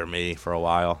bother me for a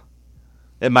while.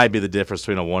 It might be the difference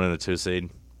between a 1 and a 2 seed.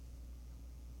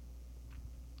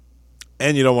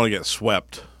 And you don't want to get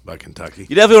swept by Kentucky.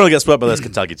 You definitely want to get swept by this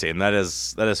Kentucky team. That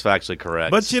is factually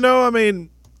correct. But, I mean,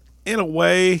 in a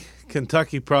way,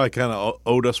 Kentucky probably kind of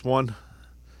owed us one,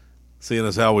 seeing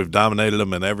as how we've dominated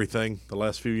them in everything the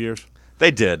last few years. They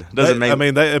did.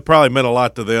 It probably meant a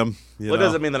lot to them. It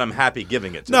doesn't mean that I'm happy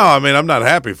giving it to No, them. I mean, I'm not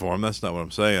happy for them. That's not what I'm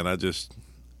saying.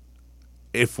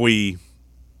 If we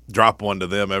drop one to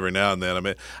them every now and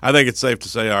then, I think it's safe to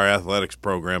say our athletics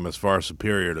program is far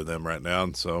superior to them right now.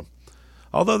 And so,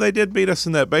 although they did beat us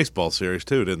in that baseball series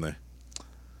too, didn't they?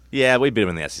 Yeah, we beat them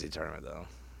in the SEC tournament, though.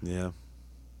 Yeah.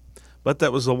 But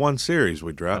that was the one series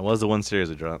we dropped. That was the one series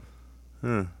we dropped.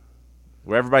 We're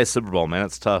everybody's Super Bowl, man.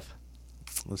 It's tough.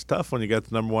 It's tough when you got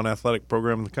the number 1 athletic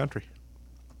program in the country.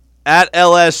 At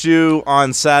LSU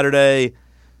on Saturday,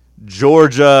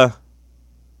 Georgia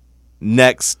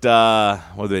next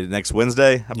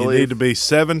Wednesday, I believe. You need to be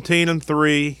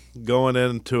 17-3 going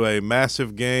into a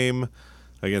massive game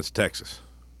against Texas.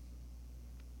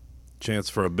 Chance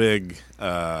for a big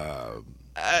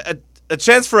a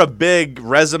chance for a big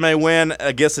resume win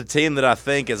against a team that I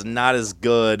think is not as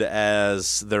good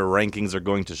as their rankings are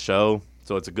going to show.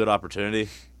 So it's a good opportunity.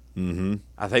 Mm-hmm.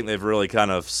 I think they've really kind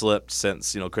of slipped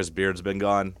since Chris Beard's been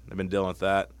gone. They've been dealing with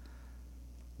that.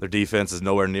 Their defense is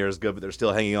nowhere near as good, but they're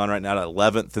still hanging on right now to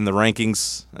 11th in the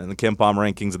rankings, in the KenPom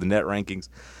rankings, and the net rankings.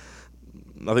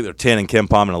 I think they're 10 in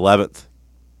KenPom and 11th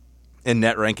in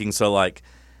net rankings. So, like,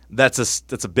 that's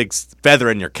a big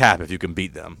feather in your cap if you can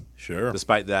beat them. Sure.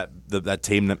 Despite that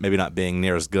team maybe not being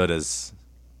near as good as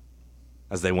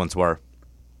they once were.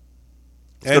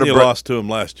 And you lost to them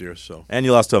last year. And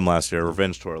you lost to them last year.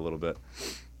 Revenge tour a little bit.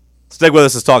 Stick with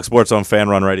us. It's Talk Sports on Fan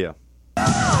Run Radio.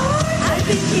 I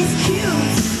think he's cute.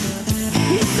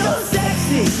 He's so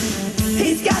sexy.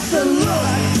 He's got the look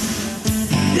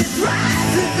that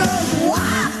drives the girls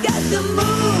wild. Got the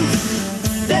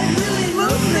moves that really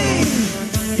move me.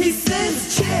 He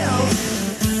sends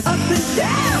chills up and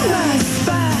down my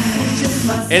spine. Just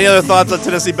my Any other thoughts on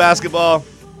Tennessee basketball?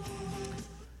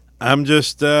 I'm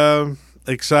just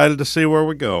excited to see where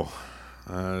we go.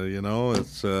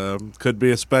 It's could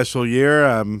be a special year.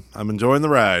 I'm enjoying the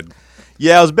ride.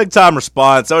 Yeah, it was a big-time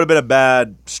response. That would have been a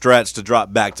bad stretch to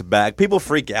drop back-to-back. People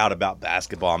freak out about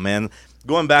basketball, man.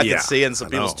 Going back and seeing some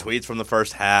people's tweets from the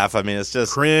first half, I mean, it's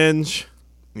just cringe.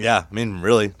 Yeah, I mean,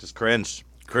 really, just cringe.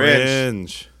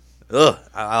 Ugh,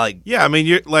 I like. Yeah, I mean,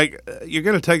 you're going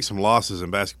to take some losses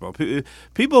in basketball.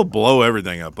 People blow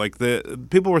everything up. Like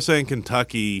people were saying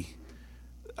Kentucky.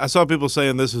 I saw people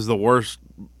saying this is the worst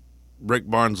Rick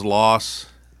Barnes loss,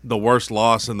 the worst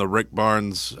loss in the Rick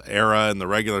Barnes era in the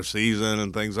regular season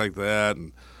and things like that.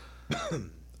 And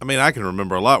I mean, I can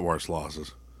remember a lot worse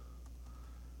losses.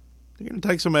 You're going to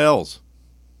take some L's.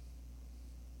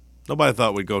 Nobody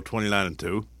thought we'd go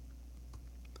 29-2.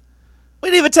 We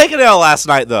didn't even take an L last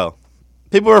night, though.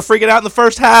 People were freaking out in the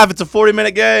first half. It's a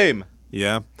 40-minute game.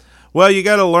 Yeah. Well, you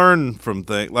got to learn from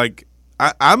things. Like,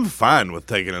 I'm fine with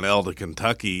taking an L to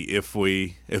Kentucky if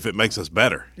it makes us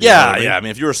better. Yeah. I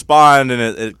mean, if you respond and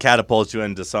it catapults you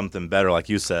into something better, like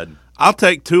you said. I'll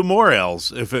take 2 more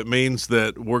L's if it means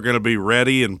that we're going to be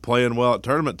ready and playing well at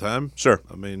tournament time. Sure.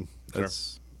 I mean,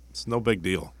 it's no big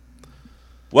deal.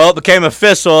 Well, it became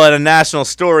official at a national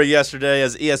story yesterday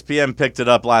as ESPN picked it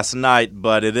up last night,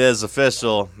 but it is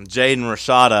official. Jaden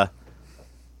Rashada,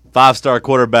 5-star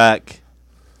quarterback,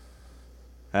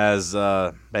 has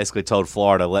basically told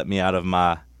Florida, let me out of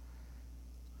my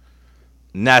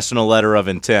national letter of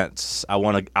intent. I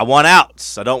want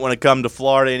out. I don't want to come to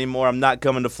Florida anymore. I'm not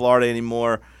coming to Florida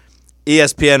anymore.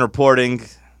 ESPN reporting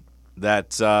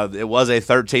that it was a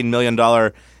 $13 million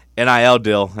NIL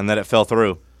deal and that it fell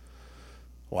through.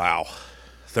 Wow.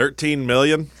 $13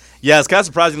 million? Yeah, it's kind of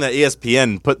surprising that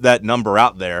ESPN put that number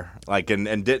out there,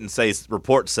 and didn't say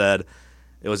report said.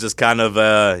 It was just kind of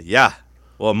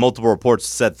multiple reports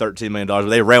said $13 million, but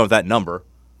they ran with that number.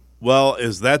 Well,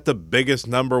 is that the biggest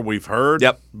number we've heard?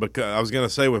 Yep. Because I was going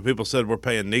to say when people said we're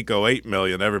paying Nico $8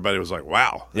 million, everybody was like,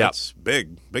 "Wow, that's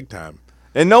big time."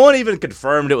 And no one even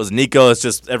confirmed it was Nico. It's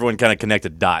just everyone kind of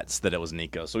connected dots that it was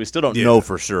Nico. So we still don't know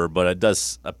for sure, but it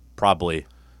does probably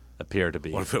appear to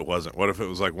be. What if it wasn't? What if it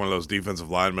was like one of those defensive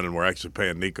linemen and we're actually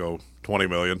paying Nico $20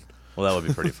 million? Well, that would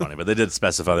be pretty funny. But they did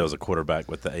specify there was a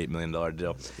quarterback with the $8 million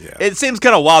deal. Yeah. It seems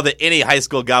kind of wild that any high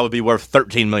school guy would be worth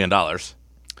 $13 million.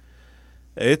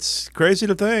 It's crazy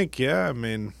to think, yeah. I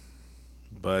mean,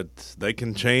 but they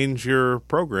can change your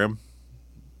program.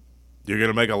 You're going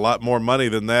to make a lot more money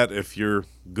than that if you're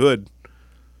good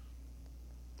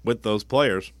with those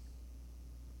players.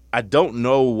 I don't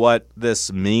know what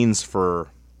this means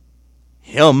for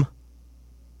him.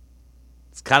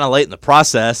 It's kind of late in the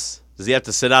process. Does he have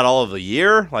to sit out all of the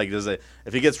year?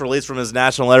 If he gets released from his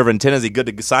national letter of intent, is he good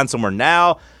to sign somewhere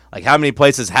now? Like, how many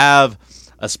places have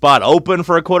a spot open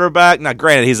for a quarterback? Now,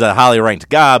 granted, he's a highly ranked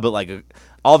guy, but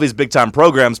all these big-time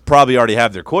programs probably already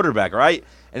have their quarterback, right?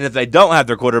 And if they don't have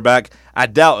their quarterback, I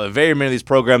doubt that very many of these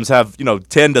programs have, $10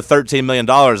 to $13 million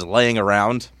laying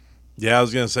around. Yeah, I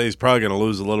was going to say he's probably going to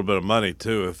lose a little bit of money,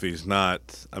 too, if he's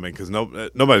not. I mean, because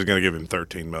nobody's going to give him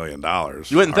 $13 million.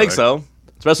 You wouldn't think so,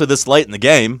 especially this late in the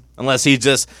game, unless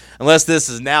this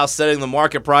is now setting the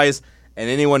market price and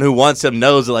anyone who wants him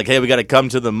knows that, hey, we got to come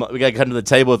to the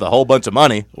table with a whole bunch of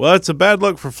money. Well, it's a bad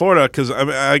look for Florida because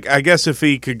I guess if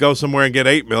he could go somewhere and get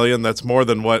 $8 million, that's more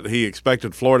than what he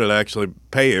expected Florida to actually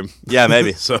pay him. Yeah,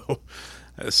 maybe. So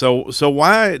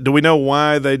why do we know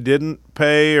why they didn't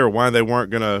pay, or why they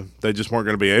just weren't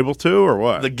gonna be able to, or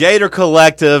what? The Gator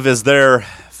Collective is their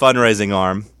fundraising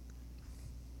arm.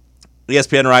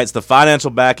 ESPN writes the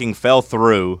financial backing fell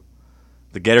through.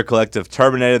 The Gator Collective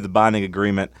terminated the binding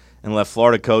agreement and left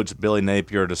Florida coach Billy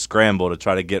Napier to scramble to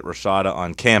try to get Rashada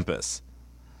on campus.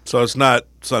 So it's not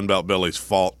Sunbelt Billy's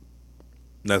fault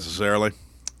necessarily?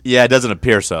 Yeah, it doesn't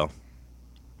appear so.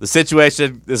 The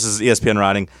situation, this is ESPN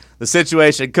writing, the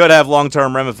situation could have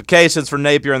long-term ramifications for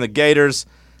Napier and the Gators.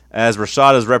 as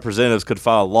Rashada's representatives could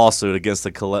file a lawsuit against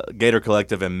the Gator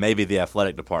Collective and maybe the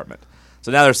athletic department.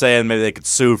 So now they're saying maybe they could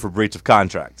sue for breach of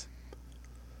contract.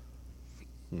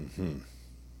 Mm-hmm.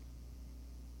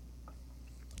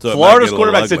 So Florida's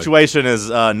quarterback situation is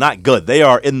not good. They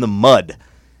are in the mud.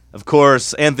 Of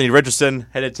course, Anthony Richardson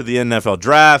headed to the NFL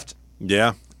draft.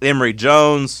 Yeah. Emory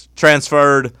Jones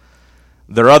transferred.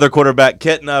 Their other quarterback,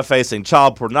 Kitna, facing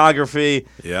child pornography.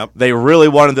 Yep. They really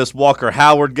wanted this Walker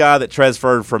Howard guy that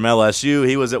transferred from LSU.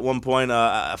 He was at one point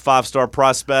a 5-star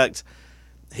prospect.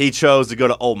 He chose to go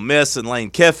to Ole Miss and Lane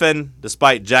Kiffin,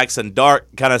 despite Jackson Dart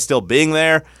kind of still being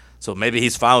there. So maybe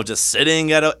he's fine with just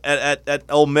sitting at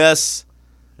Ole Miss,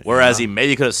 whereas he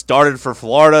maybe could have started for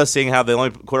Florida, seeing how the only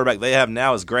quarterback they have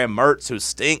now is Graham Mertz, who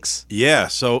stinks. Yeah,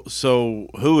 so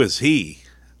who is he?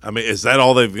 I mean, is that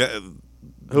all they've got?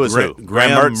 Who is who?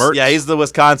 Graham Mertz? Yeah, he's the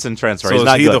Wisconsin transfer. So he's is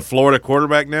not he good. the Florida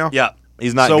quarterback now? Yeah,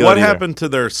 he's not so good what either. happened to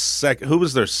their who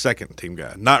was their second team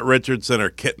guy? Not Richardson or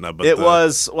Kitna, but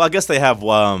I guess they have,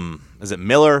 is it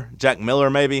Miller? Jack Miller,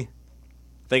 maybe?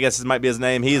 I guess it might be his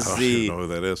name. I don't know who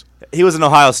that is. He was an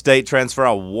Ohio State transfer.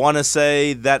 I want to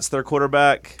say that's their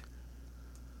quarterback.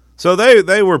 So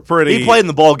they were pretty. He played in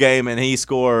the bowl game and he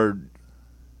scored.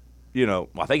 I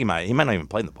think he might not even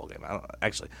play in the bowl game. I don't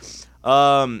actually.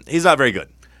 He's not very good.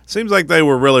 Seems like they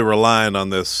were really relying on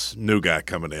this new guy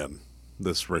coming in,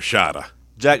 this Rashada.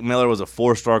 Jack Miller was a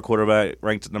 4-star quarterback,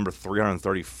 ranked at number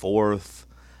 334th.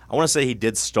 I want to say he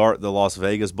did start the Las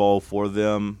Vegas Bowl for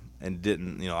them and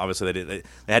didn't. Obviously they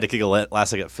had to kick a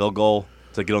last-second field goal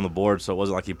to get on the board, so it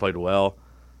wasn't like he played well.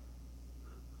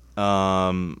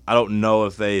 I don't know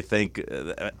if they think.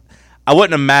 I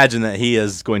wouldn't imagine that he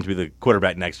is going to be the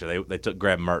quarterback next year. They took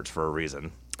Graham Mertz for a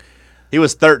reason. He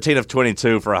was 13 of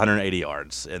 22 for 180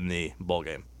 yards in the bowl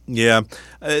game. Yeah.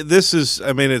 This is,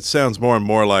 it sounds more and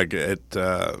more like it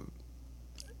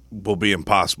will be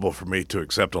impossible for me to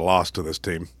accept a loss to this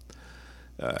team,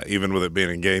 even with it being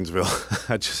in Gainesville.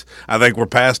 I think we're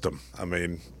past them.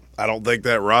 I don't think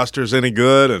that roster's any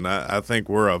good, and I think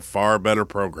we're a far better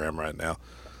program right now.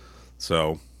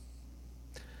 So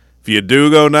if you do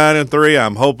go 9-3,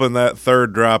 I'm hoping that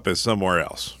third drop is somewhere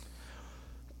else.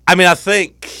 I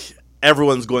think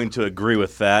everyone's going to agree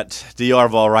with that.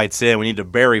 D'Arval writes in, we need to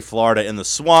bury Florida in the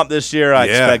swamp this year. I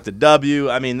expect a W.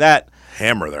 That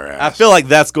hammer their ass. I feel like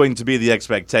that's going to be the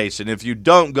expectation. If you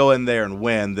don't go in there and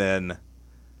win, then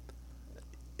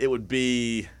it would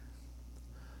be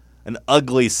an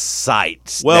ugly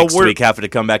sight next week having to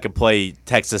come back and play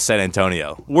Texas San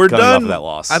Antonio. We're done off of that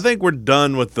loss. I think we're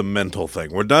done with the mental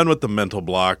thing. We're done with the mental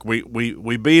block. We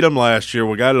beat them last year.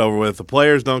 We got it over with. The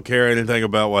players don't care anything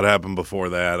about what happened before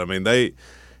that. They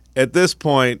at this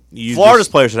point, Florida's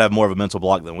players should have more of a mental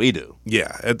block than we do.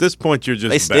 Yeah, at this point you're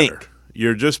just better.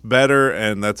 You're just better,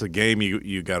 and that's a game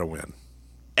you got to win.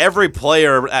 Every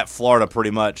player at Florida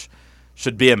pretty much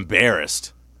should be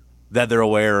embarrassed that they're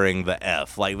wearing the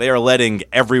F. Like, they are letting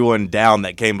everyone down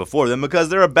that came before them because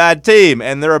they're a bad team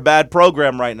and they're a bad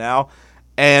program right now,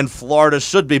 and Florida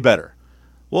should be better.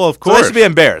 Well, of course. So they should be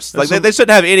embarrassed. They shouldn't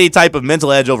have any type of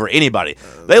mental edge over anybody.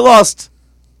 They lost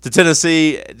to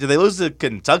Tennessee. Did they lose to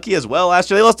Kentucky as well last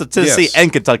year? They lost to Tennessee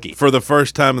and Kentucky. For the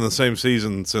first time in the same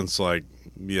season since,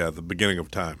 the beginning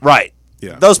of time. Right.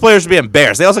 Yeah. Those players should be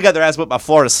embarrassed. They also got their ass whipped by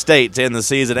Florida State to end the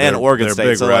season and Oregon State.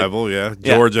 Their big rival,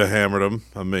 Georgia hammered them.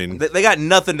 They got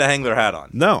nothing to hang their hat on.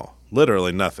 No,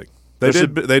 literally nothing.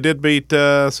 They did beat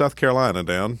South Carolina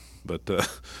down, but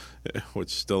which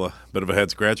is still a bit of a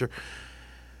head scratcher.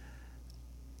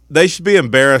 They should be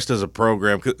embarrassed as a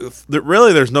program. 'Cause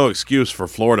really, there's no excuse for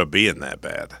Florida being that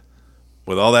bad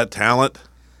with all that talent.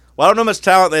 Well, I don't know how much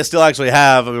talent they still actually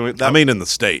have. In the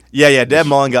state. Yeah. Deb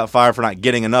Mullen got fired for not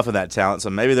getting enough of that talent, so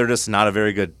maybe they're just not a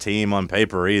very good team on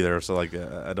paper either. So,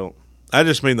 I don't. I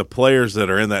just mean the players that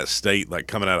are in that state,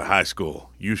 coming out of high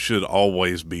school, you should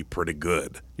always be pretty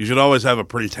good. You should always have a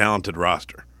pretty talented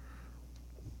roster.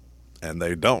 And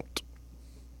they don't.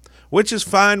 Which is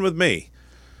fine with me.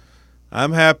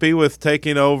 I'm happy with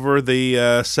taking over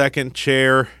the second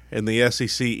chair in the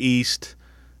SEC East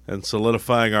and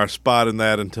solidifying our spot in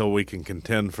that until we can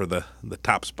contend for the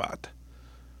top spot.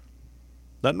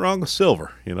 Nothing wrong with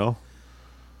silver, Yeah.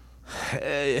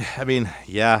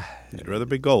 You'd rather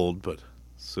be gold, but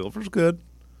silver's good.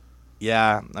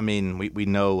 Yeah, we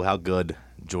know how good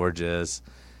Georgia is.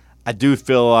 I do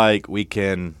feel like we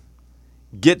can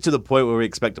get to the point where we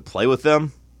expect to play with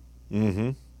them.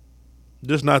 Mm-hmm.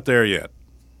 Just not there yet.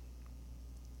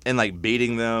 And,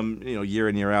 beating them, year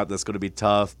in, year out, that's going to be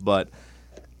tough, but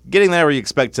getting there where you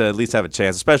expect to at least have a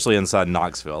chance, especially inside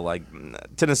Knoxville.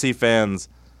 Tennessee fans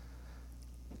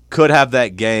could have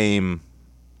that game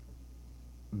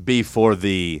be for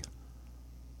the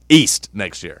East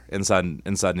next year inside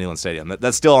Neyland Stadium.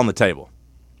 That's still on the table.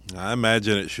 I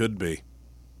imagine it should be.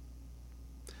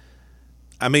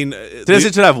 I mean,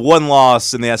 Tennessee should have one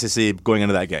loss in the SEC going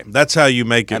into that game. That's how you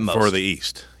make it At for most. the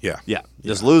East. Yeah. Yeah,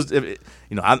 just lose.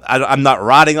 I'm not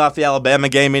riding off the Alabama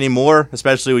game anymore,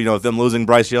 especially with them losing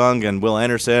Bryce Young and Will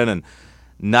Anderson and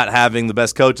not having the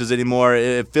best coaches anymore.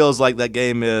 It feels like that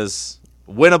game is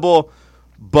winnable,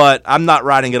 but I'm not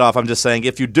riding it off. I'm just saying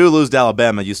if you do lose to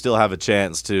Alabama, you still have a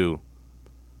chance to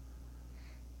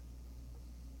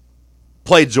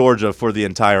play Georgia for the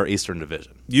entire Eastern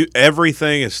Division.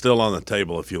 Everything is still on the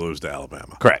table if you lose to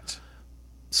Alabama. Correct.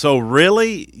 So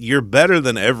really, you're better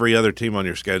than every other team on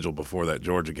your schedule before that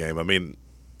Georgia game. I mean,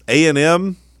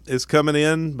 A&M is coming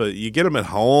in, but you get them at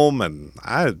home, and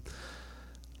I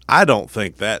don't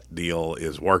think that deal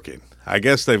is working. I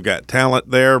guess they've got talent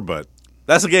there, but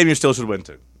That's a game you still should win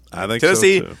to. I think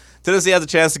Tennessee, so too. Tennessee has a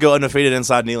chance to go undefeated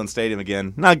inside Neyland Stadium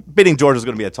again. Now, beating Georgia is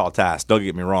going to be a tall task. Don't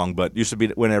get me wrong, but you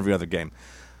should win every other game.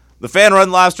 The Fan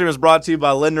Run live stream is brought to you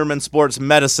by Linderman Sports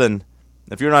Medicine.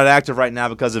 If you're not active right now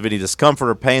because of any discomfort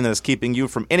or pain that is keeping you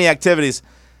from any activities,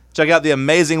 check out the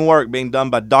amazing work being done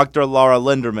by Dr. Laura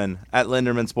Linderman at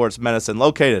Linderman Sports Medicine,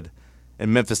 located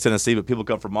in Memphis, Tennessee, but people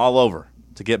come from all over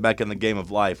to get back in the game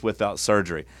of life without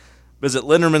surgery. Visit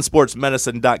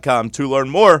LindermanSportsMedicine.com to learn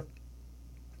more.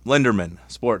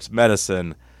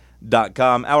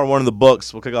 LindermanSportsMedicine.com. Hour 1 of the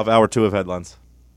books. We'll kick off hour 2 of headlines.